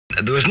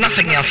There was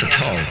nothing else at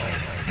all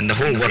in the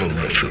whole world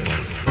but football.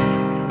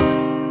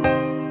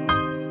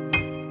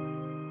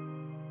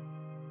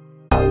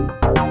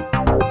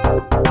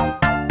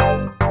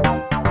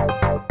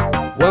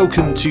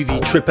 Welcome to the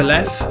Triple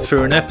F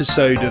for an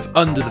episode of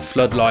Under the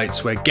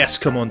Floodlights, where guests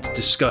come on to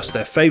discuss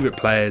their favourite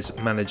players,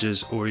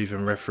 managers or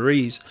even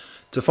referees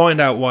to find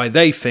out why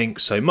they think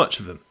so much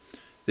of them.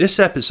 This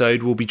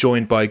episode will be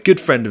joined by a good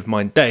friend of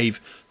mine,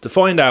 Dave, to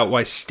find out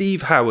why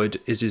Steve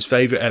Howard is his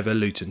favourite ever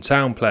Luton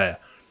Town player.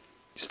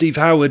 Steve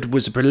Howard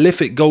was a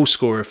prolific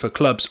goalscorer for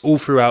clubs all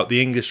throughout the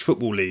English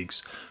football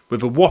leagues,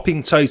 with a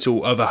whopping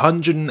total of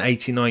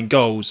 189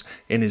 goals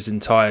in his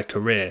entire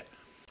career.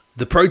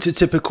 The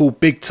prototypical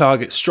big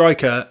target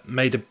striker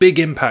made a big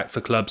impact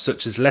for clubs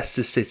such as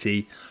Leicester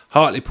City,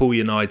 Hartlepool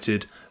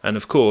United and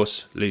of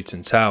course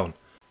Luton Town.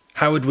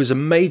 Howard was a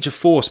major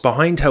force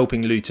behind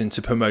helping Luton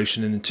to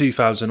promotion in the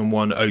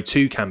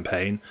 2001-02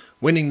 campaign,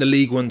 winning the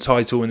League One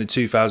title in the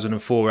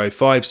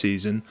 2004-05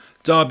 season,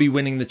 Derby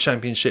winning the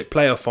Championship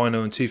playoff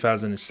final in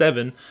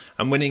 2007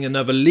 and winning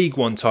another League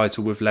One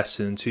title with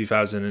Leicester in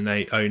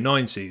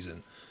 2008-09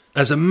 season.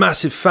 As a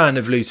massive fan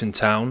of Luton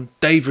Town,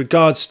 Dave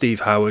regards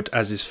Steve Howard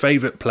as his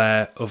favourite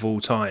player of all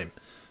time.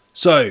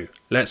 So,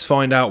 let's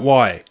find out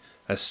why,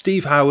 as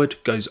Steve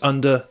Howard goes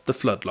under the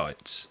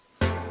floodlights.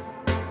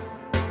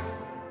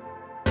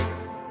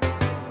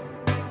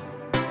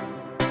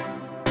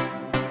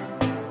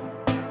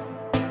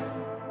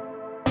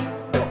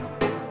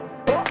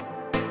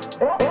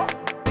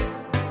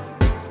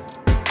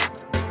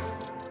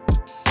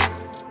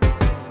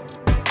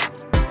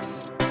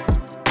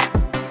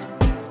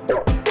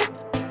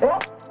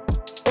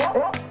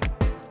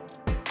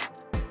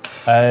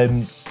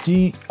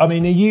 Are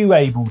you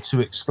able to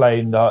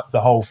explain the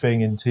whole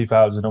thing in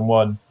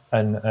 2001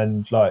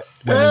 and like?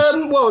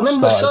 Well, I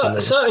remember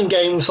certain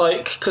games,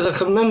 like, because I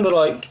can remember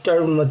like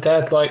going with my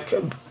dad, like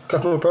a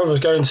couple of my brothers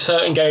going to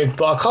certain games,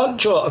 but I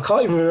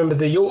can't even remember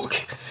the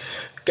York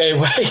game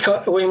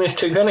where we missed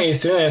 2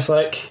 penalties. To be honest,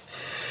 like,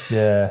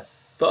 yeah.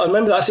 But I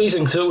remember that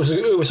season because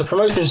it was a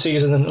promotion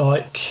season, and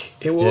like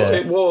it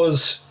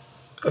was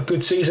a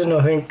good season,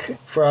 I think,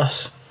 for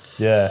us.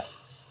 Yeah.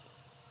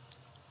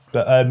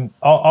 But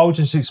I'll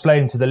just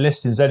explain to the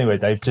listeners anyway,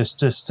 Dave, just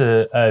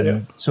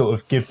to sort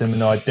of give them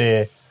an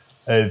idea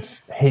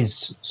of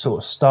his sort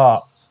of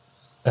start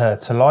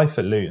to life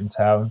at Luton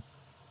Town.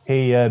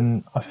 He,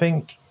 I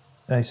think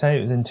they say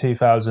it was in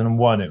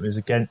 2001. It was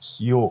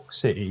against York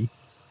City.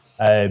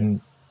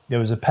 There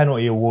was a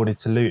penalty awarded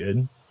to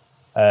Luton.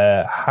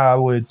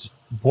 Howard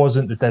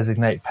wasn't the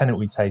designated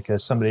penalty taker.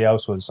 Somebody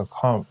else was. I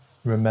can't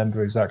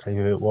remember exactly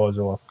who it was,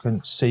 or I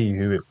couldn't see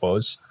who it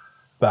was.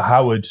 But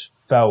Howard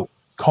felt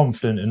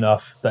confident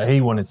enough that he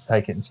wanted to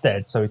take it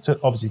instead, so he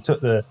took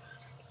the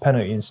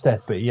penalty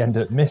instead, but he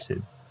ended up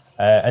missing,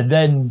 and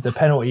then the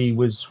penalty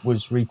was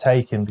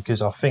retaken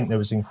because I think there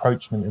was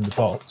encroachment in the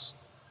box,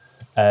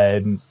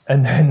 and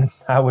then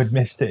Howard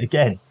missed it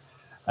again.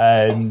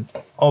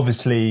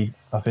 Obviously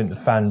I think the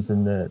fans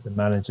and the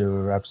manager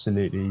were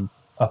absolutely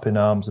up in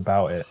arms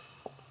about it,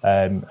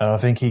 and I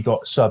think he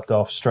got subbed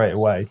off straight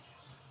away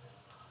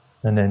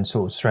and then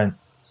sort of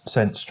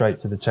sent straight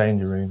to the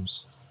changing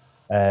rooms.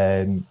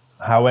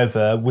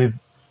 However, with,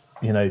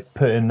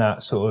 putting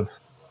that sort of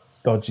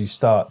dodgy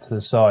start to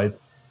the side,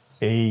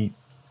 he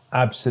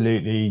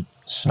absolutely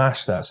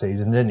smashed that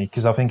season, didn't he?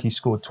 Because I think he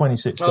scored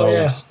 26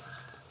 goals,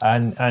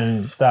 and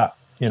that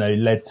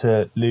led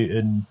to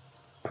Luton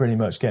pretty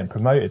much getting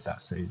promoted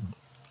that season.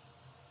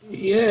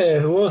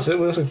 Yeah, it was. It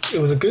was a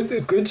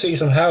good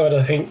season, Howard.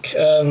 I think.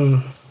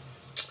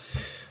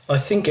 I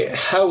think it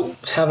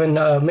helped having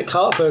Mick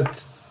Hartford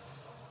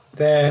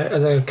there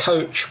as a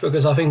coach,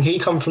 because I think he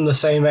come from the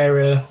same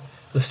area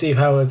as Steve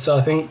Howard, so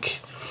I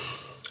think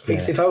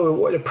Steve Howard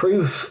wanted to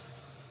prove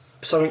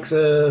something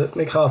to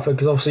Mick Hartford,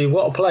 because obviously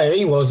what a player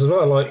he was as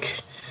well,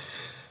 like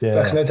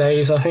back in the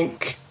days. I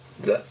think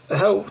that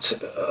helped.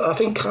 I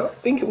think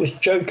it was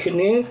Joe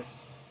Kinnear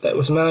that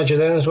was manager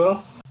then as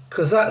well,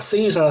 because that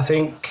season, I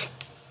think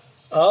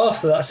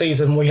after that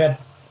season we had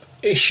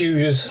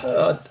issues.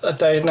 I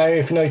don't know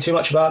if you know too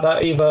much about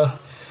that either,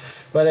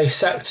 where they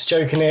sacked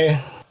Joe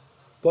Kinnear.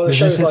 Well, the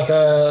show was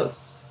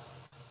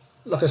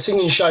like a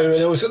singing show, and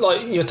it was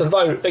like you had to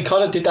vote. They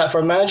kind of did that for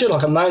a manager,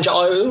 like a manager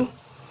idol.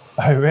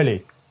 Oh,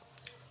 really?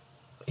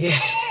 Yeah.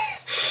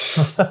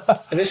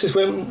 And this is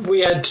when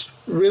we had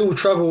real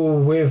trouble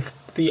with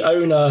the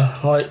owner.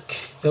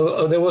 Like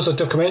there was a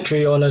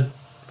documentary on a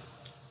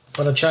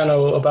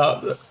channel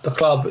about the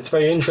club. It's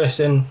very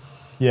interesting.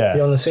 Yeah.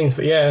 Beyond the scenes,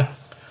 but yeah.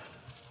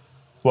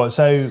 What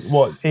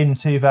in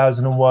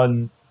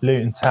 2001,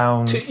 Luton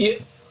Town?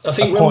 I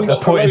think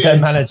appointed their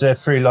manager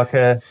through like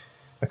a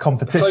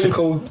competition. Phone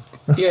call.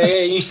 Yeah,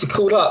 he used to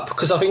call up,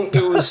 because I think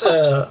it was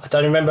I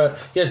don't remember.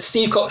 You had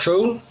Steve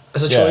Cottrell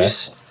as a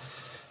choice,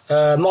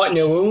 Mike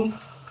Newell.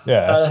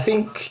 Yeah. I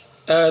think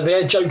they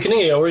had Joe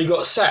Kinnear, or he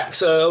got sacked.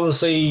 So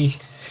obviously,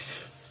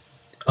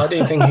 I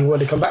didn't think he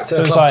would have come back to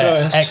the club.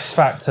 It's like X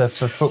Factor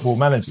for football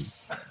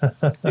managers.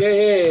 Yeah,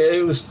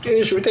 it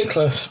was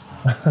ridiculous.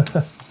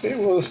 It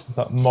was. It's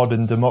like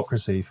modern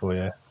democracy for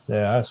you.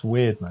 Yeah, that's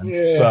weird, man.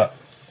 Yeah. But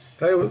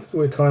Very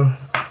weird time.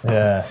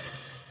 yeah,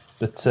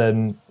 but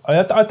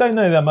I don't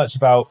know that much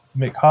about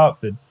Mick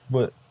Hartford.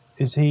 What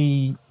is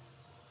he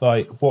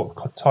like?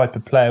 What type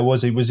of player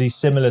was he? Was he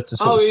similar to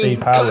sort of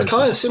Steve Howard?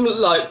 Kind of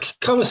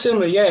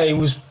similar. Yeah, he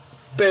was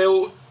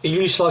built. He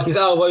used like his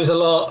elbows a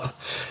lot.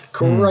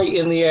 Great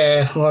in the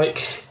air.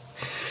 Like,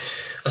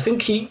 I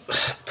think he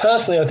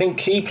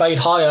played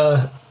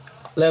higher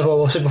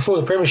level. So before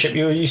the Premiership,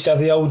 you used to have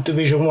the old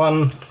Division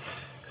 1,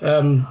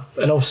 and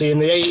obviously in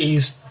the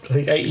 80s, I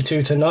think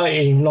 82 to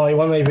 90,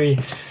 91 maybe,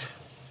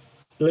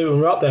 Luton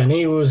were up there, and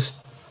he was,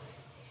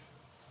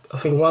 I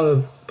think, one of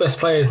the best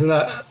players in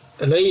that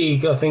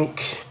league. I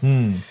think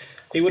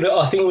he would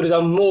have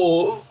done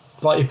more.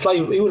 Like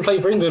he would have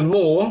played for England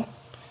more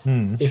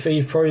if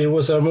he probably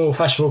was a more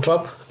fashionable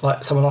club,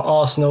 like someone like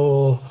Arsenal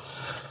or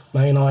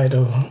Man United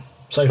or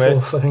so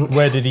forth. I think.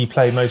 Where did he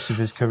play most of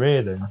his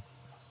career then?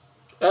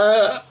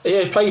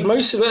 He played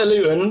most of it at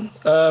Luton,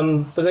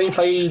 but then he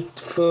played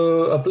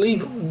for, I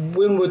believe,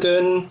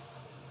 Wimbledon,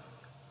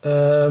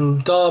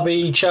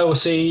 Derby,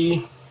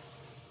 Chelsea.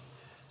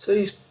 So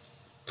he's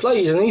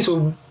played, and these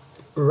were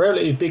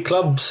relatively big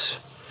clubs.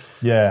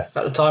 Yeah.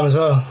 At the time as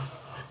well.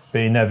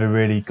 But he never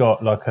really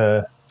got like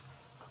a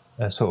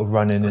sort of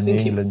run in the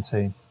England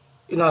team.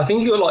 I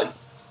think he got like,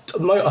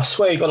 I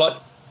swear he got like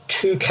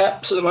 2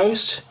 caps at the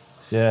most.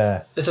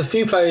 Yeah. There's a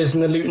few players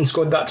in the Luton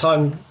squad that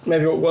time,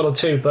 maybe got 1 or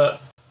 2,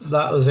 but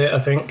that was it, I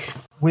think.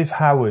 With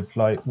Howard,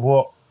 like,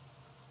 what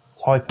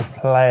type of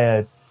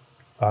player,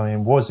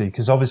 was he?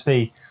 Because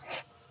obviously,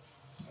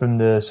 from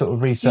the sort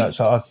of research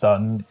that I've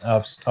done,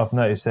 I've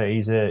noticed that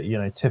he's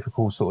a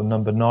typical sort of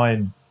number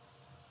 9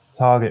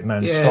 target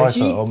man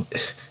striker.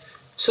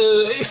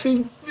 So if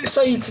you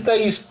say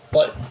today's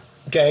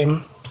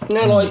game,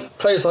 like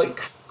players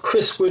like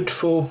Chris Wood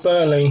for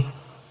Burnley.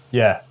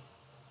 Yeah.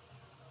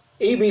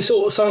 He'd be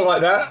sort of something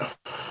like that.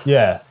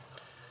 Yeah.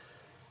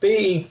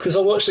 Because I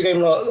watched the game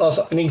last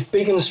night, and he's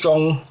big and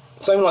strong.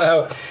 Something like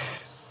how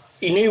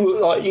he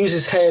knew, use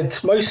his head.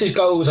 Most of his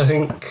goals, I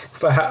think,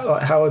 for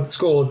Howard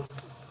scored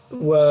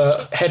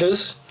were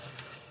headers.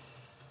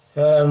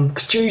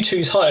 Due to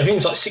his height, I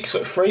think he was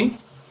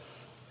 6'3",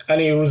 and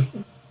he was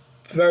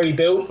very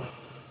built.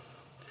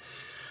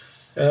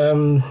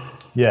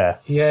 Yeah,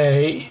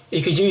 he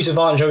could use the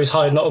advantage of his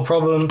height, not a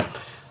problem.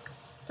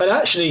 And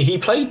actually, he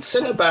played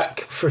centre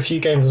back for a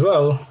few games as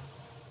well.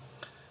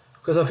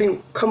 Because I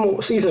think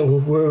come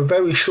season we were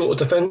very short of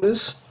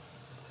defenders.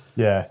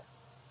 Yeah.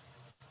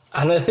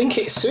 And I think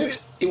it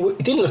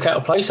didn't look out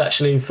of place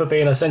actually for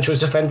being a central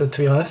defender,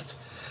 to be honest.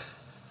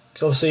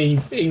 Because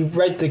obviously he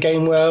read the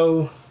game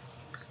well,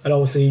 and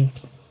obviously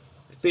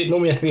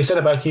normally you have to be a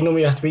centre back. You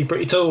normally have to be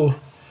pretty tall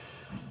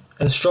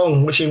and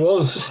strong, which he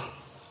was.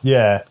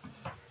 Yeah.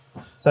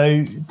 So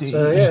he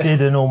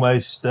did an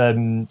almost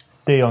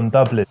Dion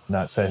Dublin in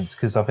that sense,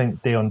 because I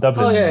think Dion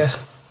Dublin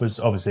was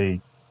obviously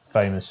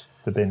famous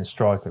for being a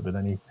striker, but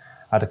then he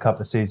had a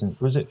couple of seasons.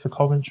 Was it for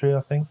Coventry?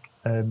 I think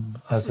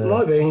as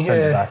a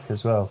centre back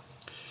as well.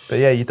 But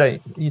yeah, you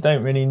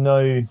don't really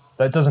know.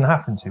 That doesn't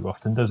happen too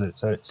often, does it?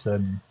 So it's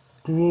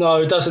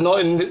no, it doesn't. Not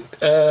in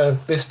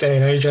this day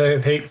and age. I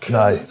don't think.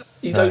 No,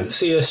 you don't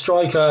see a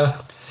striker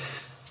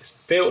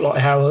built like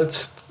Howard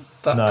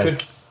that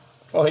could,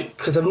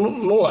 because they're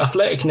more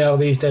athletic now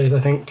these days, I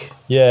think.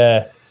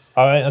 Yeah,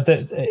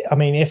 I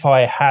mean, if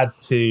I had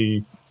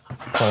to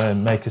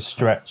make a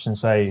stretch and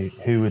say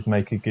who would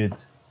make a good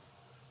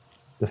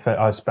defense,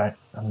 I expect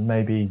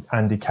maybe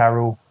Andy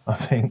Carroll. I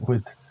think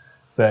would,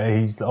 but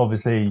he's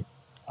obviously,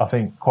 I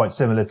think, quite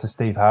similar to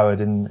Steve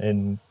Howard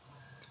in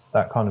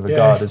that kind of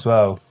regard as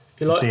well.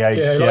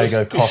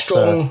 Diego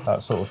Costa,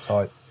 that sort of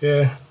type.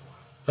 Yeah,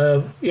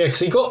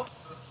 because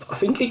I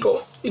think he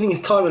got in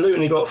his time at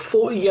Luton, he got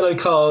 40 yellow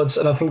cards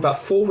and I think about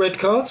 4 red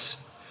cards,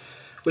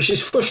 which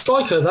is for a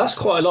striker, that's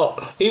quite a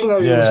lot. Even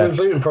though he was with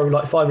Luton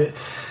probably 5 years.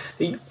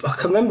 I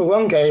can remember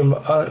one game,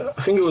 I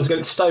think it was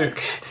against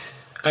Stoke,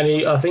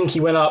 and I think he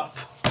went up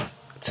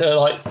to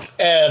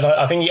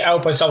I think he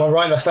elbowed someone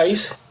right in the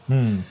face.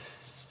 And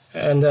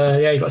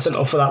he got sent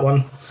off for that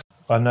one.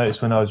 I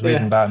noticed when I was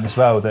reading about him as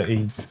well that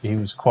he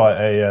was quite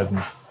a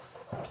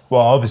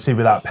obviously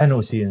with that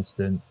penalty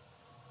incident,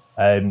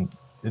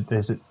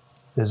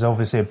 there's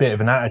obviously a bit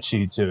of an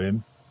attitude to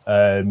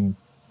him.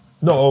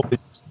 Not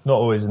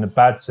always in a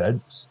bad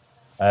sense.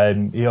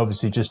 He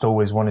obviously just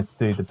always wanted to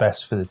do the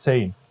best for the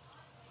team,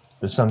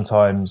 but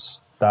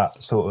sometimes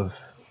that sort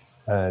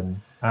of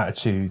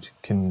attitude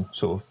can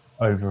sort of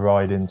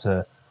override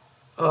into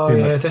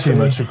too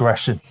much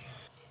aggression.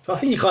 I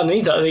think you kind of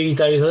need that these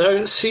days.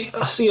 I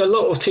see a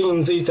lot of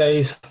teams these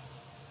days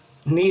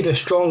need a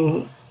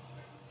strong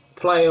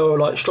player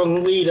or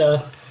strong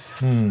leader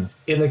in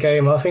the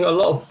game. I think a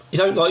lot of, you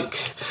don't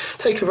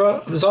take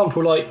for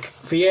example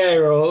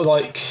Vieira or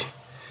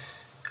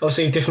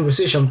obviously a different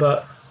position,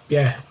 but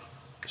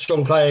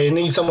strong player. You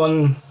need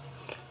someone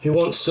who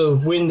wants to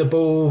win the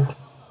ball,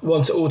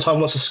 wants it all the time,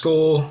 wants to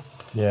score.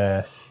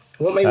 Yeah.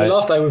 What made me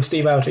laugh though with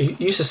Steve Howard, he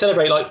used to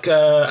celebrate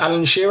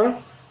Alan Shearer.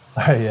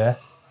 Oh yeah.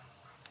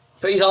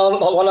 But he's like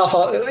one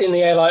up in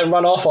the air, like, and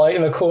run off like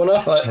in the corner,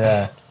 like.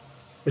 Yeah.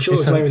 Which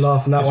always made me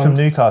laugh on that he's one. He's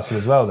from Newcastle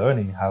as well, though,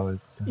 isn't he, Howard?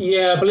 So.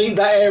 Yeah, I believe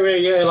that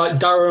area. Yeah, like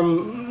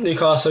Durham,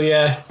 Newcastle.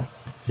 Yeah.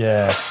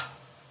 Yeah.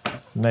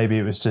 Maybe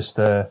it was just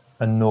a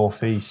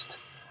northeast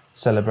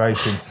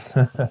celebration.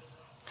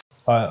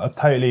 I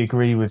totally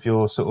agree with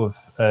your sort of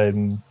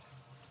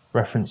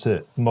reference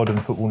that modern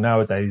football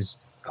nowadays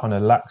kind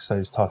of lacks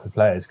those type of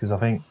players, because I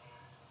think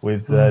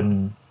with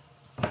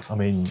I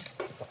mean,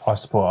 I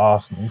support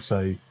Arsenal,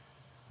 so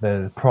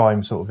they're the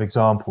prime sort of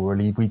example.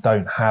 Really, we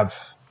don't have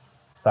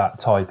that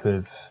type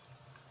of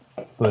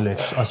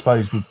bullish. I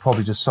suppose we'd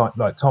probably just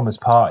like Thomas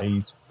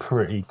Partey's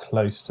pretty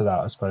close to that.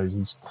 I suppose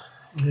he's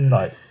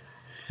like,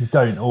 you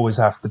don't always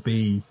have to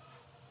be,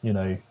 you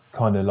know,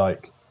 kind of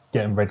like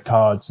getting red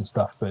cards and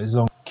stuff, but as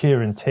long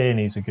Kieran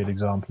Tierney's a good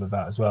example of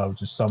that as well.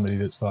 Just somebody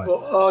that's like,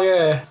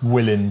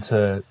 willing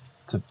to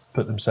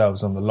put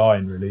themselves on the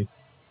line, really.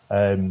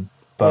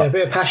 But a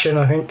bit of passion,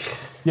 I think.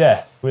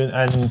 Yeah,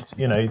 and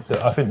you know,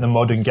 I think the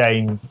modern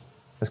game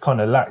has kind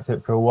of lacked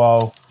it for a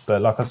while.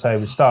 But like I say,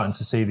 we're starting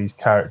to see these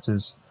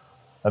characters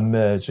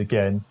emerge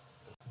again.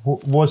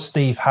 Was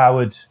Steve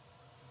Howard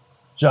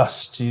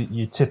just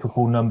your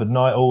typical number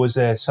 9, or was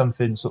there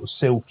something sort of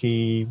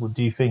silky? What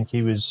do you think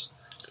he was?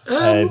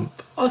 I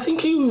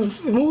think he was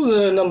more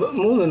than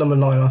number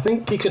 9. I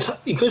think he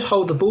could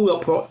hold the ball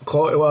up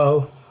quite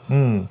well.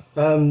 And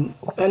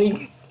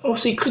he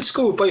obviously could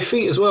score with both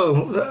feet as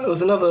well. That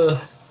was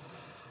another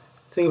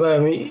thing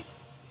about him.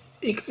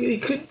 He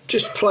could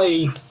just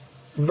play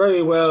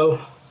very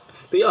well.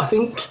 But I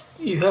think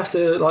you have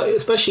to, like,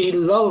 especially he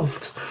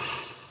loved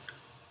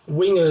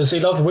wingers. He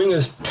loved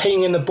wingers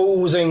pinging the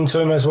balls into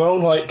him as well.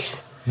 Like,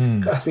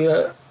 has to be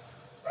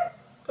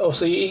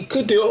obviously he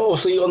could do it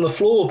obviously on the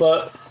floor,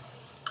 but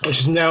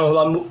which is now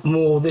like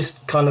more this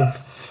kind of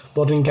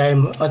modern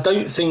game. I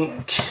don't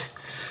think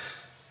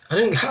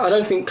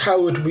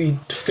Howard would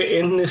fit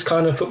in this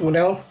kind of football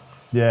now.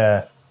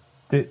 Yeah.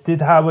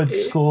 Did Howard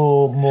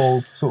score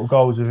more sort of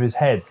goals with his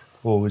head,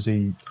 or was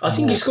he? I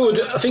think he scored.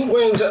 I think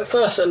when he was at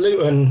first at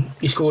Luton,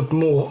 he scored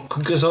more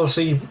because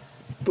obviously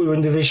we were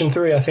in Division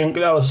 3. I think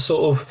that was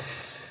sort of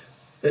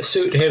it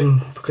suited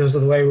him because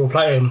of the way we were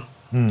playing.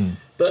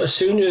 But as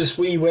soon as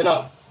we went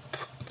up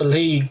the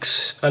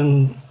leagues,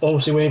 and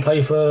obviously when he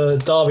played for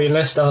Derby and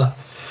Leicester,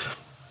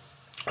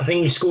 I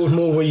think he scored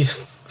more with his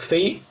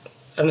feet,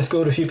 and he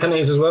scored a few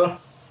penalties as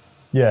well.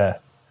 Yeah.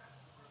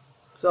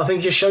 So I think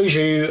it just shows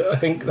you, I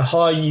think the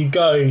higher you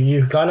go,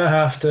 you kind of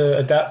have to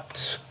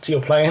adapt to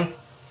your playing.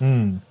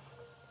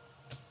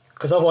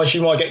 Because otherwise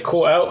you might get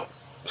caught out,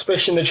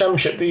 especially in the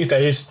Championship these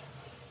days.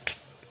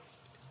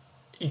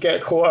 You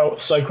get caught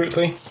out so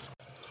quickly.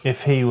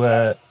 If he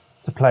were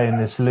to play in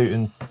this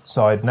Luton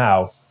side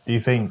now, do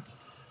you think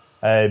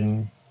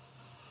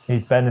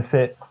he'd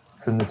benefit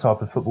from the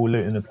type of football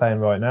Luton are playing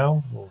right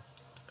now?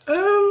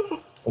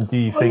 Or do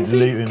you think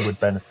Luton would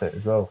benefit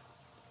as well?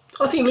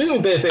 I think Luton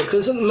would benefit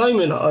because at the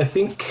moment I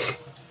think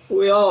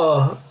we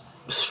are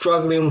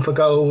struggling for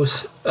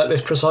goals at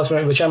this precise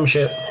moment of the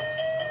Championship.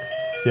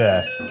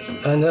 Yeah.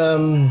 And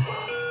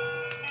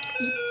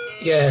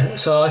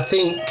so I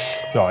think...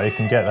 Sorry, you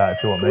can get that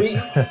if you want me.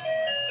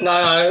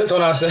 No, it's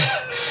one else.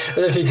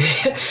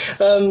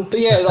 But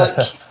yeah, like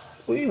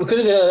we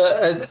could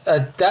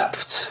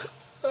adapt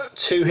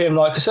to him,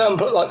 like, 'cause certain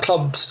like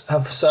clubs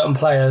have certain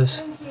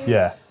players.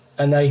 Yeah.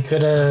 And they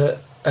could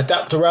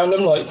adapt around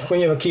them. Like when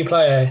you have a key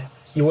player,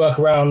 you work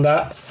around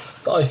that.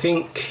 But I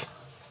think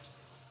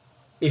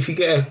if you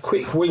get a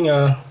quick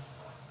winger,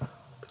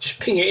 just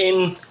ping it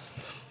in.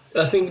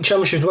 I think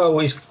Championship as well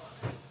is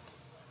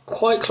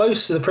quite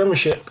close to the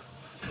Premiership.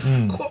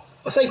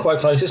 I say quite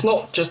close. It's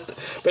not just,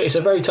 but it's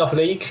a very tough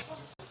league.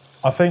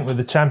 I think with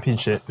the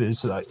Championship,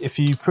 is like if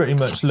you pretty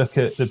much look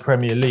at the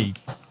Premier League,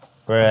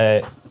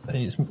 where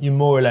you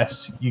more or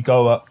less you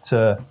go up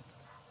to,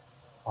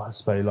 I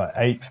suppose, like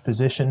 8th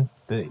position,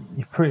 but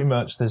you pretty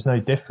much there's no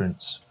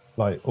difference,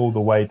 like all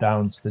the way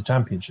down to the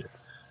Championship.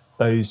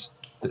 Those,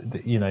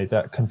 you know,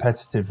 that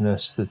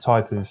competitiveness, the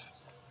type of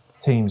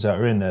teams that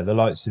are in there, the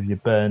likes of your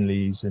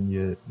Burnleys and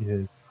your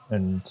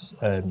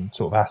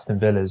sort of Aston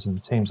Villas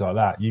and teams like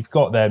that, you've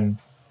got them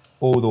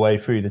all the way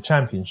through the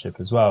Championship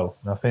as well.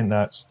 And I think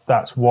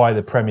that's why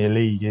the Premier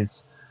League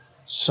is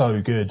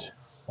so good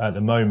at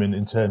the moment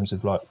in terms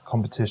of like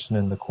competition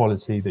and the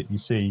quality that you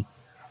see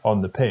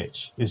on the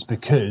pitch, is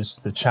because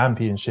the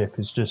Championship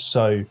is just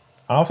so. And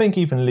I think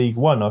even League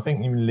One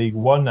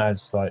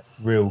has like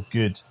real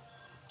good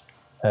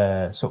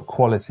sort of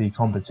quality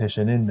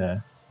competition in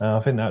there. And I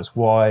think that's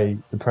why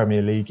the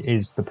Premier League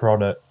is the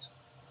product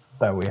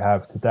that we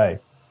have today.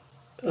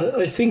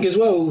 I think as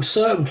well,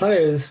 certain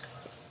players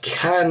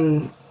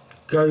can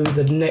go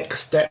the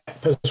next step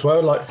as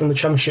well, like from the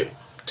Championship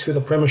to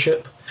the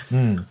Premiership.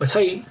 I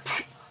take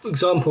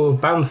example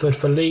of Bamford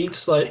for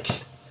Leeds.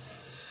 Like,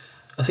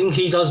 I think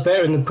he does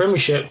better in the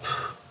Premiership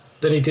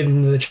than he did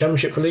in the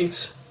Championship for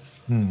Leeds.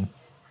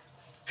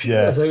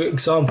 Yeah. As an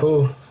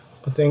example,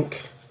 I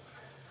think.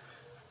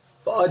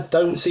 But I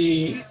don't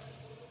see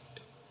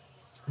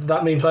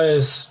that many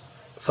players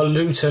for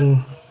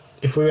Luton,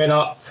 if we went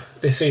up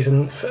this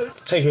season,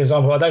 take an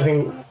example, I don't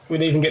think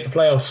we'd even get the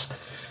playoffs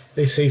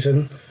this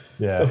season.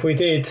 Yeah. But if we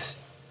did,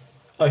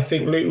 I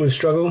think Luton would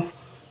struggle.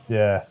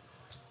 Yeah.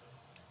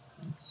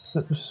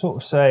 Sort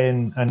of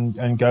saying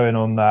and going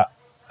on that,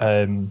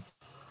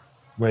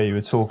 where you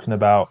were talking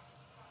about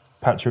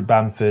Patrick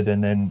Bamford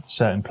and then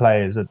certain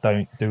players that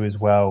don't do as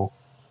well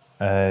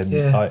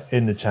like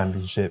in the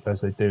Championship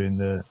as they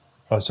do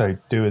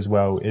do as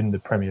well in the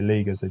Premier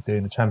League as they do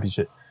in the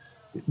Championship.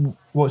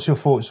 What's your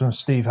thoughts on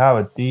Steve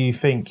Howard? Do you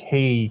think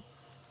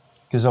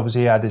because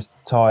obviously he had his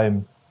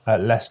time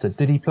at Leicester,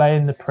 did he play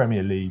in the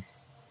Premier League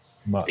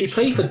much? He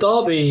played for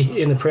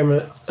Derby in the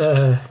Premier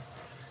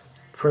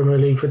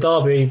League for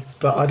Derby,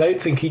 but I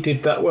don't think he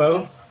did that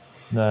well.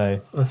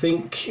 No. I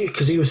think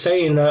because he was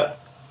saying that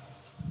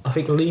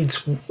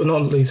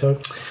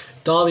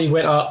Derby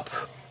went up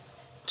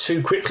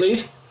too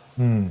quickly.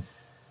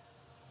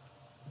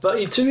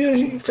 But to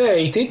be fair,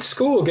 he did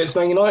score against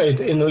Man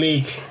United in the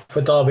league for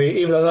Derby,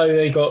 even though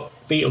they got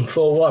beaten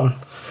 4-1.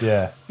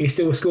 Yeah. He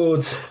still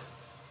scored.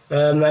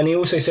 And he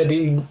also said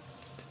he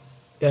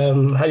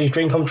had his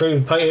dream come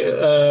true, play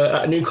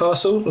at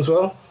Newcastle as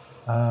well.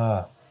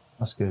 Ah,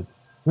 that's good.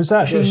 Was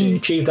that he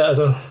achieved that as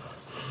well?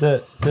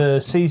 The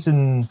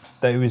season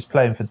that he was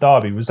playing for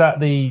Derby, was that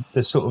the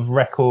sort of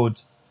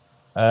record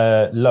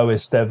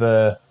lowest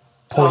ever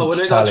points? Oh, was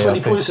it like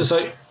 20 points or so?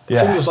 I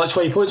think it was like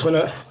 20 points,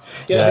 wasn't it?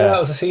 Yeah, I think that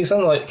was the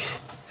season. I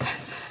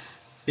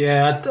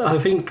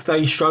think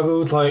they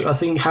struggled. I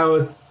think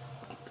Howard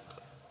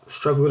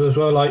struggled as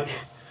well.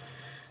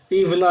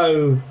 Even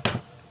though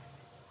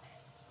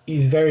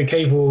he's very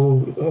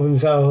capable of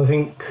himself, I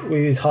think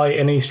with his height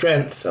and his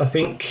strength, I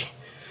think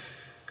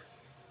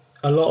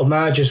a lot of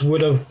managers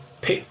would have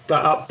picked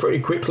that up pretty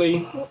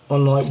quickly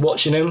on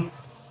watching him.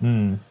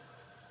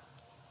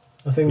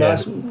 I think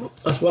that's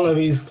one of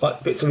his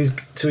bits of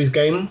his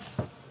game.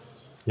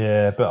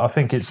 Yeah, but I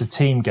think it's a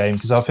team game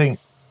because I think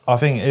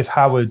if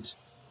Howard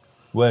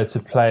were to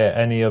play at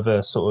any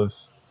other sort of,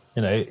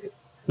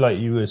 like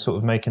you were sort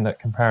of making that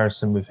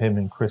comparison with him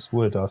and Chris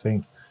Wood, I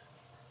think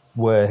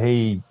were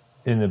he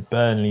in the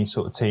Burnley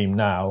sort of team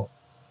now,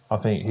 I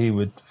think he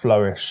would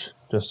flourish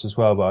just as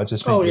well. But I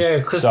just think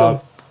because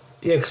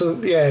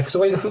the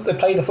way they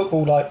play the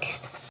football, do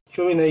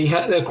you know what I mean?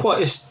 They're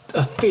quite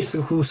a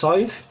physical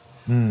side.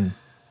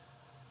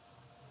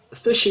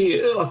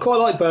 Especially, I quite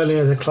like Burnley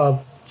as a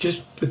club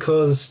just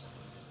because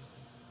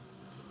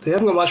they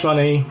haven't got much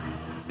money.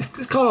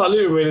 It's kind of like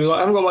Luton, really. They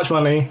haven't got much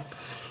money,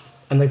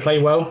 and they play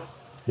well.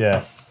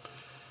 Yeah,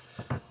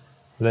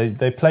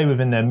 they play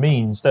within their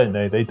means, don't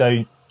they? They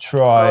don't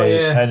try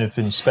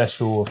anything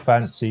special or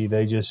fancy.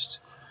 They just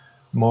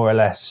more or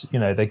less,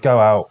 they go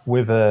out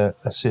with a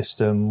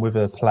system, with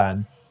a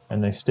plan,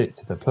 and they stick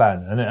to the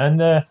plan. And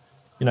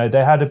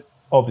they had a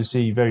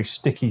obviously very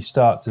sticky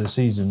start to the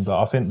season, but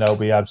I think they'll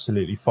be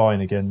absolutely fine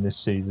again this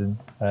season.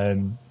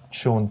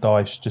 Sean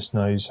Dyche just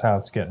knows how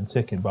to get them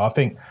ticking, but I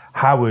think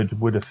Howard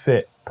would have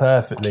fit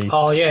perfectly.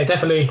 Oh yeah,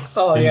 definitely.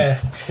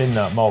 In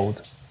that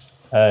mould.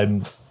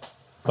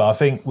 But I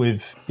think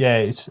with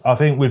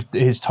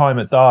his time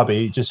at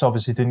Derby, it just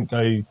obviously didn't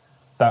go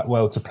that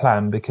well to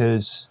plan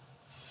because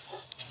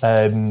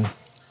Derby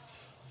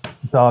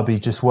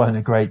just weren't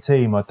a great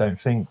team. I don't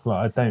think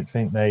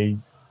they.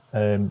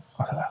 I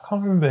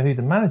can't remember who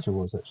the manager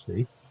was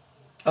actually.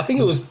 I think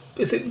it was.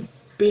 Is it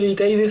Billy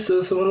Davis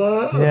or someone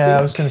like that? Yeah,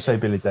 I was going to say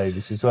Billy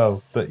Davis as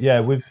well. But yeah,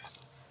 with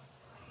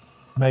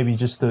maybe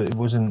just that it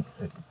wasn't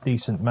a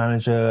decent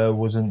manager,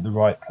 wasn't the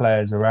right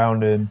players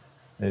around him.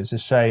 It's a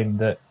shame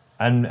that,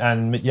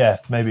 and yeah,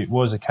 maybe it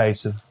was a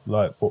case of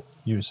like what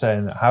you were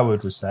saying that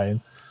Howard was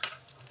saying,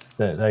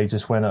 that they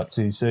just went up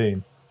too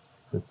soon.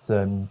 But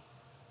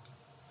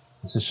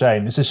it's a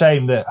shame. It's a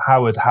shame that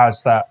Howard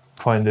has that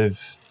kind of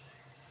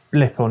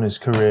blip on his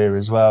career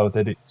as well,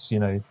 that it's,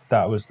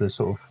 that was the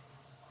sort of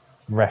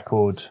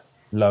record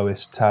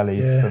lowest tally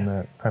from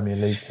the Premier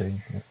League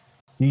team.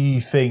 Do you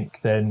think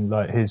then,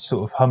 like his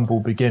sort of humble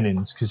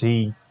beginnings, because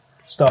he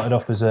started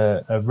off as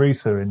a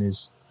roofer in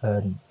his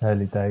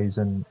early days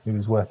and he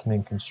was working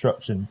in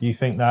construction, do you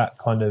think that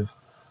kind of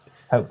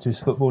helped his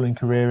footballing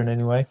career in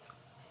any way?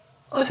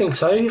 I think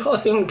so. I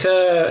think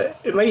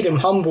it made him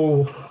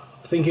humble.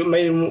 I think it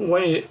made him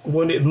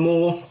want it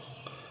more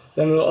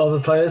than a lot of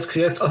other players,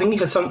 because I think he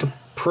had something to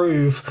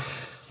prove.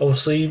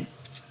 Obviously,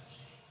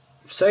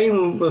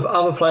 same with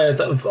other players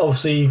that have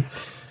obviously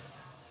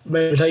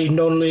maybe played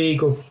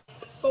non-league or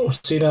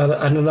obviously had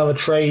another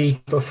trade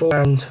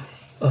beforehand.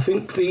 I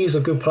think these are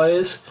good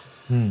players.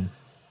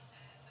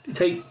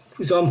 Take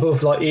example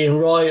of like Ian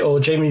Wright or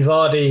Jamie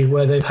Vardy,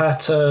 where they've had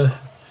to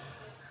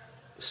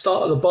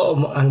start at the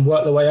bottom and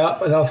work their way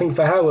up. And I think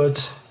for Howard,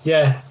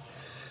 I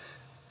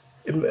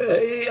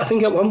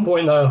think at one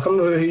point though, I can't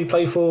remember who he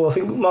played for. I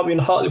think it might be in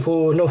Hartlepool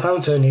or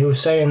Northampton. He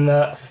was saying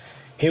that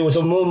he was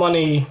on more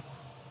money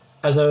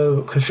as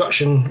a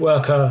construction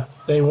worker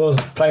than he was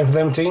playing for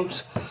them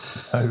teams.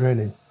 Oh,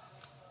 really?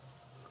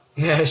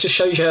 Yeah, it just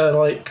shows you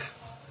like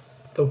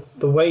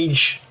the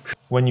wage.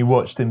 When you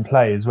watched him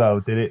play as well,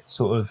 did it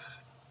sort of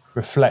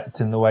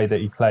reflect in the way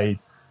that he played,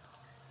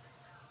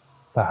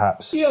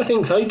 perhaps? Yeah, I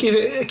think so. Give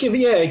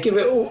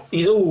it all.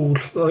 He's all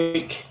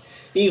like,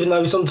 even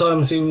though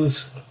sometimes he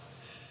was,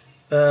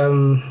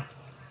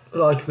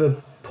 like the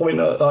point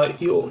that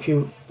like York,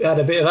 he had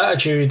a bit of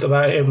attitude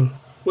about him,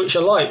 which I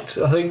liked.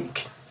 I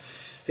think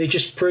he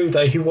just proved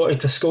that he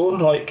wanted to score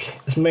like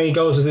as many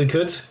goals as he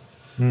could,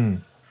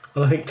 and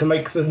I think to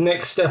make the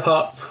next step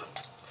up,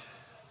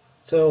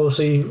 to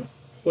obviously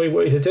what he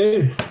wanted to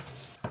do.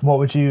 What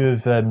would you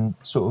have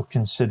sort of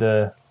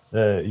consider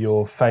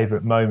your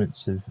favourite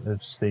moments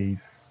of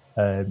Steve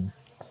in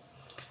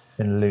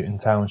Luton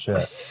Town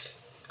shirt?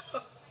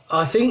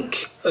 I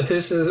think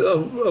this is.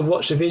 I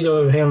watched a video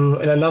of him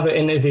in another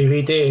interview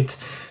he did,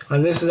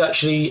 and this is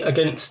actually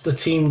against the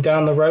team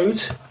down the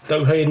road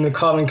that played in the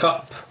Carling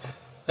Cup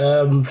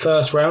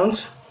first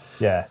round.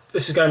 Yeah.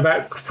 This is going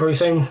back pretty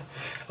soon,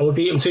 and we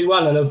beat them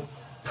 2-1. And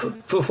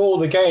before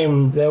the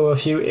game, there were a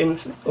few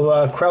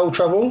crowd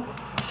trouble,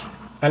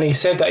 and he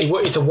said that he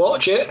wanted to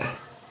watch it,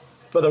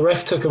 but the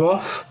ref took him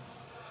off.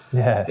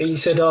 Yeah. He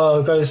said,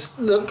 "Oh, goes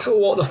look at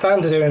what the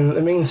fans are doing.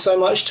 It means so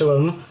much to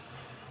them."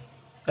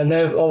 And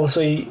they're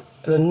obviously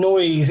the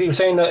noise. He was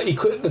saying that they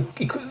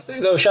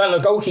were shouting at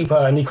the goalkeeper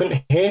and he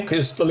couldn't hear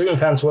because the Luton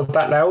fans were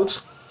that loud.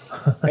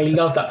 And he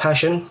loved that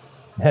passion.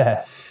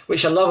 Yeah.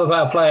 Which I love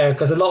about a player,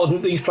 because a lot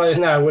of these players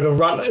now would have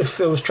run, if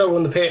there was trouble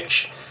on the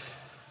pitch,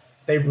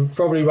 they would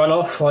probably run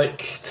off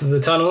like to the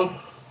tunnel.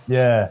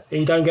 Yeah.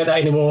 You don't get that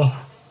anymore.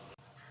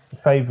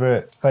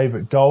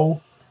 Favourite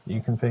goal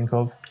you can think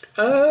of?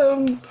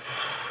 Did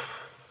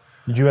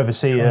you ever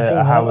see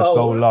a Howard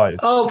goal live?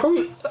 Oh,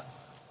 probably.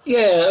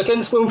 Yeah,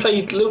 against when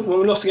we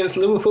lost against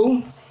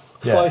Liverpool,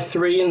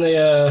 5-3 in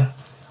the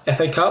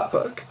FA Cup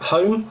at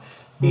home.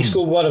 He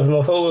scored one of them.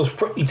 I thought it was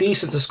pretty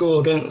decent to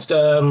score against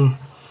a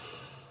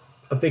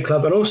big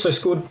club, and also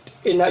scored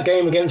in that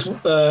game against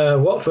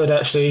Watford.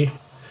 Actually,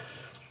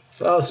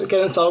 I was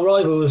against our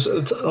rivals,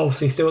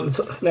 obviously still at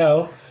the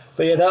now.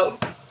 But yeah,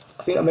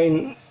 I think that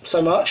meant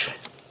so much.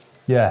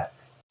 Yeah.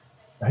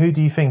 Who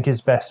do you think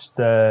his best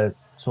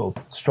sort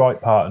of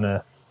strike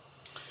partner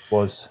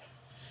was?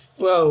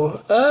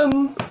 Well,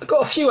 I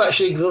got a few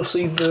actually, because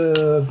obviously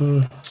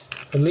the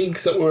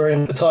leagues that were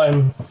in at the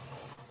time,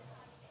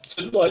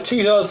 so like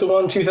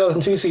 2001,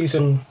 2002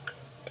 season,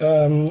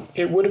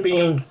 it would have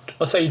been,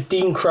 I'd say,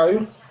 Dean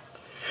Crowe.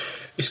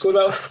 He scored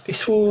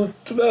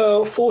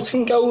about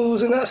 14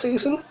 goals in that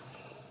season.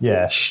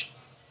 Yeah. Which,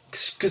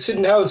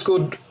 considering Howard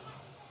scored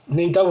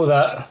nearly double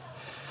that,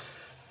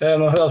 I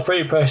thought that was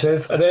pretty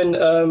impressive. And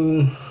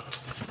then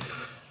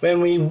when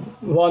we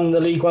won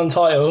the League One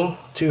title,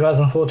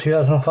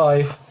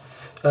 2004-2005,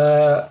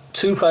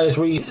 two players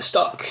really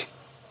stuck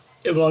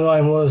in my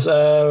mind was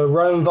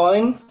Rowan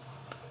Vine,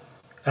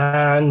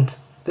 and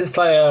this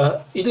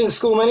player, he didn't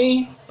score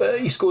many, but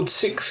he scored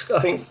 6,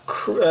 I think,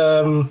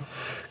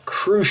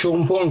 crucial,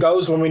 important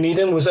goals when we need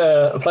him. Was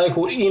a player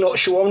called Enoch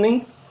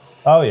Shawamni.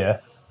 Oh yeah,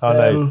 I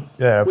know.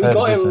 Yeah,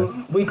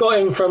 we got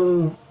him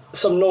from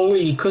some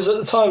non-league, because at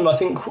the time I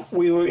think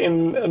we were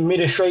in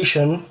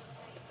administration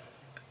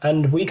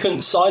and we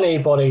couldn't sign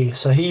anybody,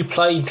 so he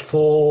played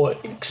for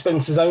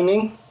expenses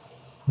only.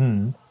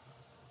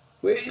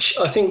 Which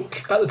I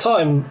think at the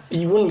time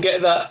you wouldn't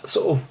get that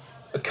sort of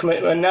a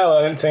commitment now,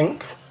 I don't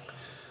think.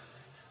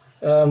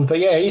 But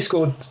yeah, he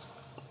scored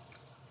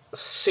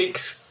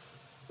 6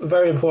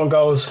 very important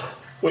goals,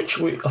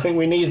 which I think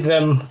we needed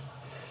them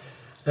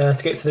to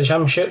get to the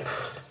Championship.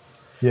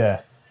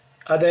 Yeah.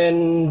 And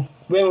then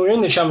when we were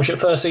in the Championship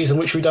first season,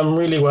 which we done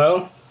really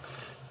well,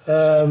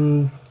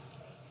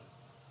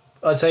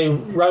 I'd say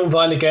Rowan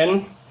Vine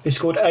again. He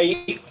scored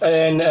 8,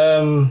 and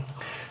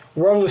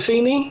Ron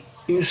Raffini,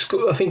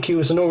 I think he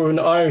was a Northern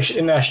Irish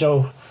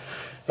international.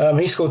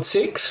 He scored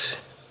 6,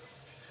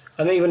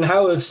 and even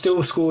Howard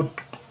still scored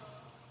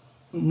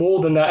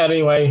more than that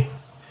anyway.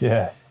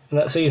 Yeah. In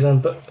that season,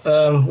 but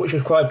which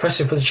was quite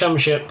impressive for the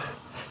Championship.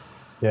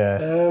 Yeah.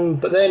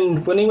 But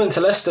then when he went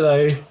to Leicester,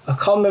 though, I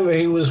can't remember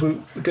who was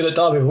good at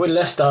Derby, but with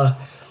Leicester,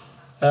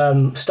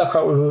 stuck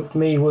up with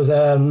me was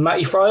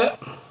Matty Fryatt.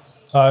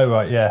 Oh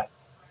right, yeah.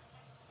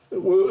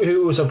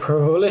 Who was a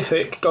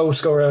prolific goal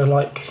scorer,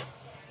 like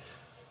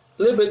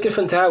a little bit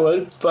different to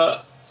Howard,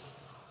 but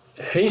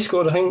he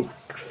scored, I think,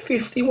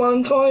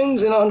 51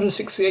 times in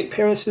 168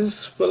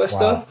 appearances for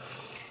Leicester,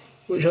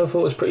 which I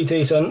thought was pretty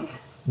decent.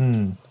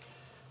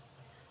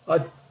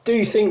 I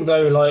do think,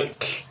 though,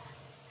 like,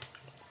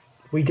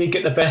 we did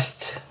get the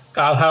best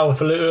out of Howard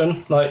for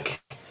Luton.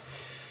 Like,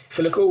 if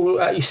you look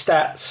all at his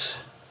stats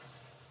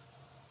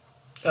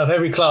of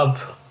every club,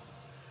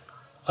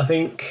 I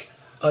think,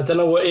 I don't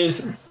know what it is,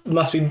 it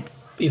must be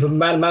either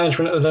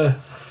management of the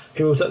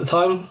who was at the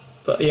time,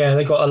 but yeah,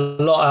 they got a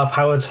lot out of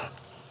Howard.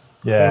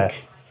 Yeah.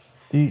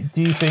 Do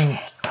you think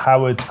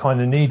Howard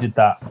kind of needed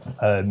that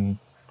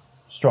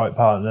strike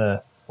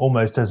partner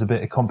almost as a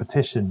bit of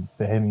competition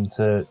for him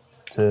to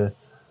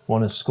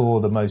want to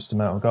score the most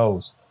amount of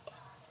goals?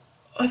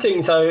 I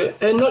think so,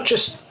 and not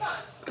just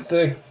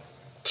the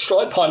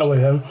strike partner with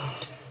him.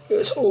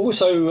 It's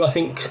also, I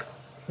think,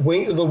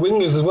 the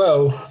wingers as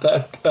well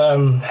that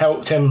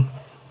helped him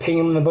ping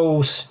him the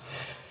balls.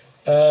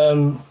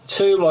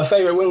 Two of my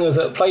favourite wingers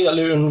that played at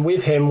Luton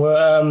with him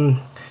were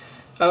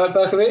Ahmet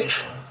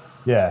Berkovic.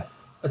 Yeah.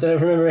 I don't know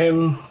if you remember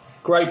him.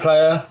 Great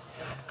player.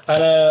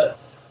 And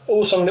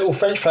also a little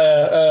French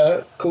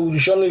player called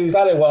Jean-Louis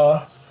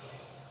Valois,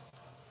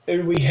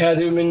 who we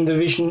had him in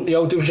the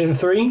old Division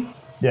 3.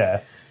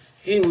 Yeah.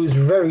 He was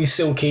very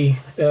silky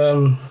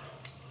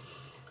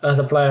as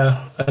a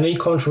player, and he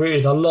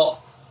contributed a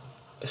lot.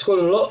 He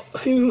scored a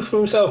few for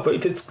himself, but he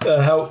did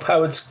help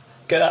Howard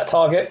get that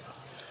target.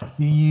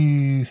 Do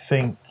you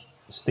think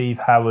Steve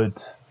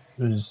Howard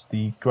was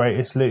the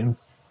greatest Luton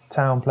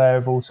Town player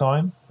of all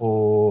time,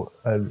 or?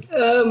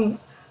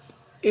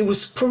 It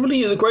was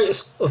probably the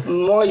greatest of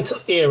my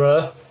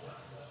era.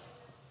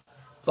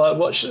 Like,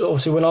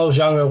 obviously when I was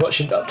younger,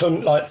 watching up to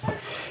like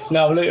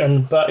now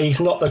Luton, but he's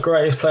not the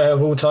greatest player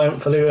of all time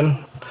for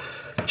Luton,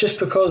 just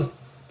because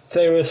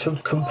there are some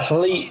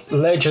complete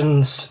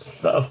legends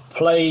that have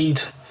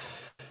played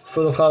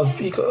for the club.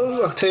 You got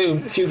a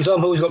few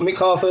examples. You've got Mick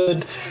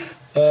Harford,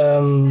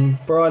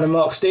 Brian and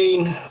Mark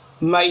Steen,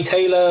 Matty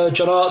Taylor,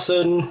 John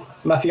Hartson,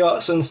 Matthew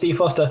Hartson, Steve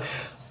Foster.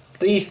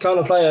 These kind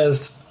of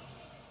players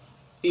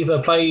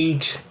either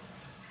played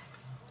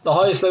the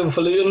highest level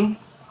for Luton,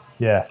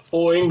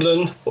 or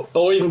England,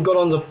 or even gone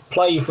on to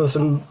play for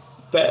some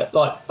better,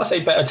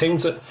 better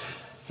teams,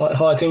 like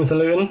higher teams than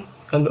Luton,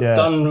 and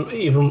done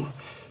even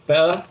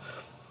better.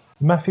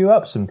 Matthew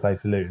Upson played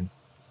for Luton.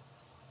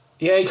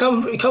 Yeah, he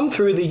come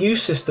through the youth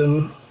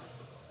system.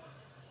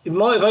 He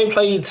might have only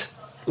played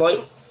like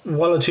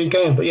 1 or 2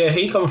 games, but yeah,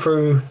 he come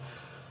through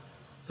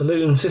the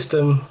Luton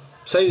system.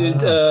 So did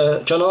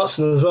John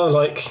Hartson as well.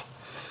 Like,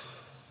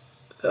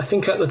 I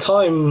think at the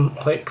time,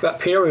 like that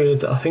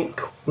period, I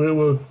think we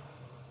were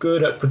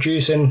good at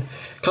producing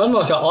kind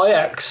of like an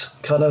Ajax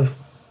kind of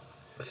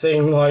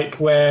thing, like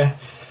where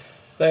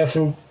they have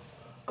some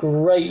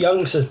great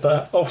youngsters,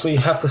 but obviously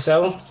have to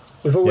sell.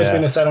 We've always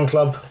been a selling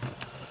club.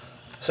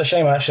 It's a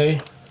shame,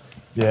 actually.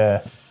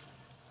 Yeah.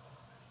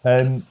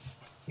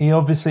 He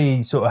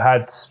obviously sort of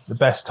had the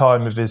best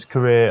time of his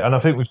career, and I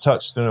think we've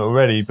touched on it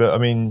already, but I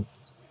mean,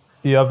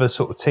 the other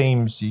sort of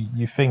teams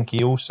you think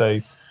he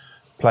also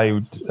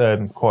played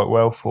quite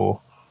well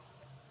for?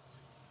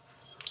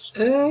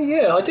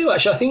 Yeah, I do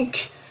actually. I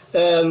think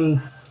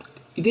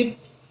he did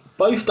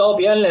both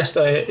Derby and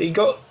Leicester. He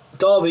got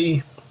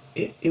Derby,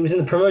 he was in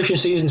the promotion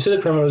season to the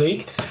Premier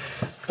League.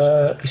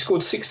 He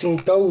scored 16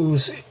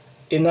 goals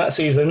in that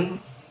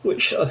season,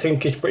 which I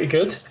think is pretty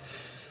good.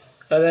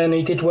 And then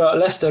he did well at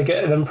Leicester,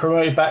 getting them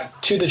promoted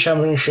back to the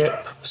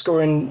Championship,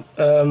 scoring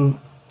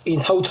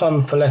his whole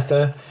time for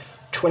Leicester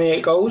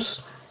 28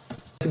 goals.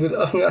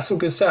 I think that's some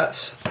good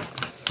stats.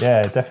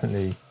 Yeah,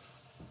 definitely.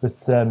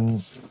 But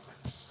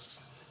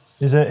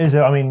is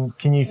there? I mean,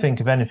 can you think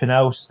of anything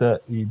else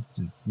that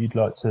you'd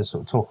like to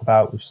sort of talk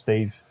about with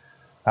Steve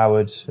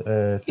Howard?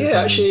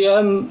 Actually,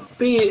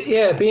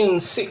 being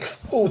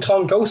 6th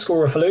all-time goal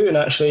scorer for Luton,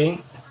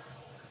 actually,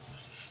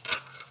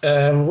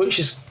 which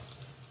is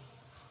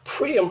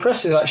pretty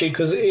impressive actually,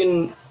 because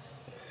in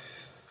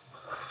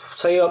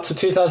say up to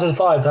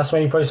 2005, that's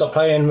when he probably stopped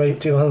playing, maybe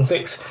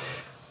 2006.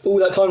 All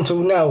that time till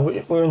now,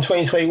 we're in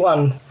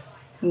 2021.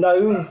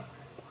 No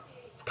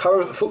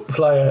current football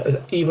player is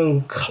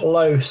even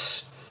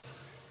close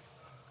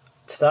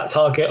to that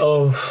target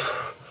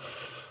of,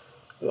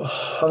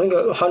 I think,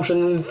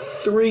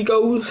 103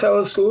 goals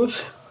Howard scored.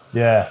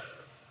 Yeah.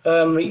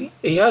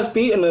 He has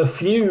beaten a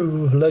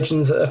few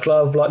legends at the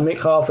club, like Mick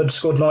Harford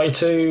scored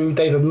 92,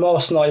 David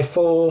Moss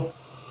 94,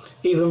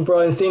 even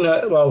Brian Steen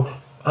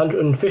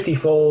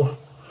 154.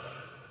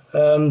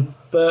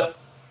 But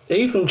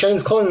even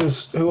James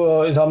Collins,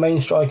 who is our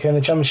main striker in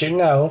the Championship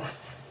now,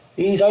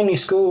 he's only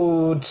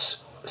scored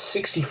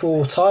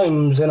 64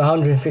 times in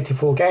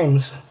 154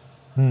 games.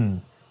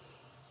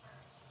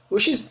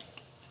 Which is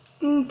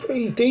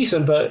pretty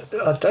decent, but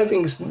I don't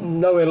think it's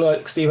nowhere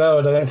like Steve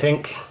Howard, I don't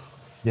think.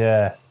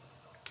 Yeah.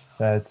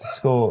 To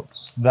score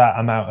that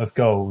amount of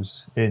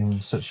goals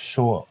in such a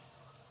short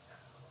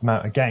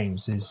amount of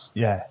games is,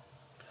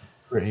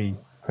 pretty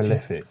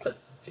prolific.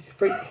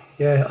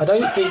 I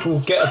don't think we'll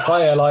get a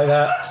player like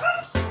that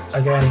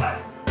again.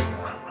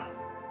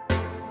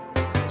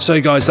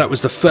 So guys, that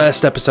was the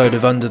first episode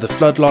of Under the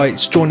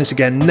Floodlights. Join us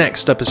again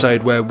next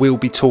episode where we'll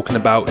be talking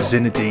about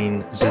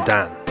Zinedine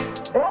Zidane.